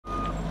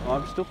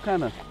I'm still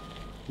kind of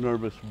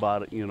nervous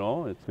about it, you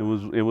know. It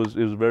was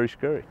very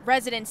scary.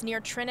 Residents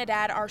near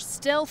Trinidad are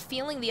still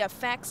feeling the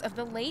effects of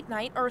the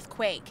late-night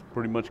earthquake.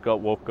 Pretty much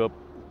got woke up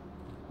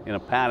in a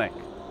panic,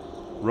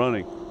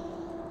 running.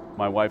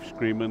 My wife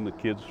screaming, the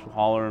kids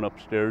hollering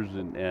upstairs,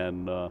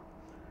 and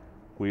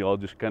we all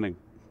just kind of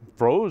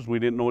froze. We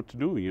didn't know what to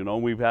do. You know,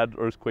 we've had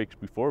earthquakes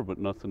before, but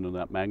nothing of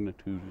that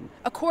magnitude.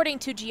 According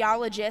to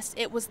geologists,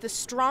 it was the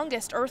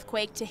strongest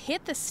earthquake to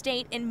hit the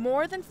state in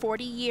more than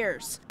 40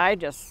 years. I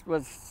just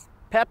was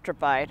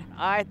petrified.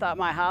 I thought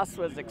my house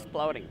was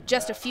exploding.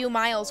 Just a few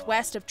miles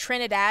west of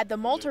Trinidad, the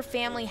Moulter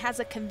family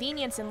has a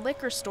convenience and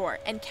liquor store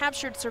and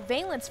captured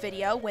surveillance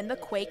video when the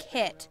quake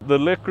hit. The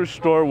liquor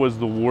store was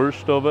the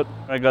worst of it.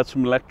 I got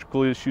some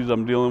electrical issues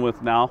I'm dealing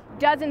with now.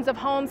 Dozens of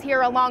homes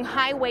here along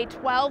Highway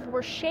 12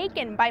 were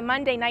shaken by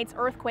Monday night's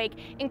earthquake,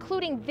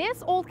 including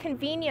this old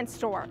convenience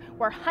store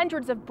where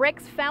hundreds of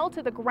bricks fell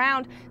to the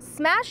ground,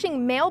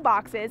 smashing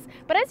mailboxes.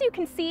 But as you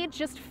can see,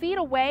 just feet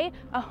away,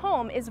 a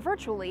home is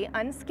virtually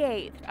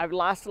unscathed. I've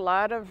lost a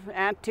lot of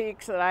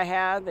antiques that I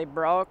had. They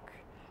broke.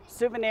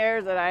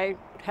 Souvenirs that I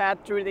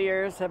had through the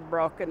years have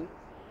broken.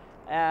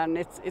 And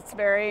it's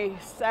very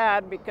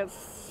sad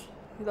because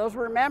those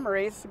were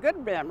memories,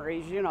 good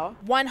memories, you know.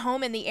 One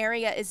home in the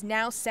area is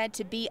now said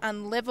to be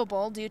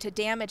unlivable due to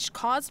damage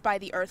caused by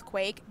the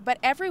earthquake, but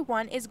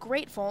everyone is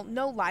grateful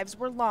no lives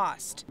were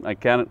lost. I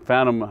can't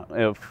fathom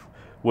if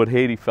what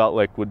Haiti felt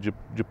like, what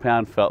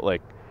Japan felt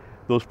like.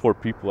 Those poor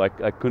people, I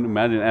couldn't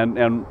imagine.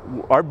 And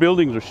our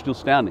buildings are still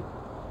standing.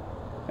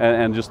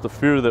 And just the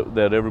fear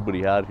that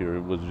everybody had here,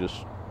 it was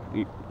just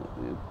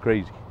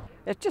crazy.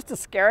 It's just a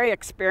scary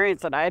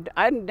experience that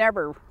I'd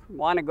never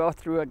want to go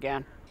through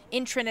again.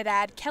 In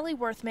Trinidad, Kelly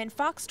Worthman,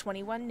 Fox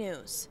 21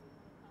 News.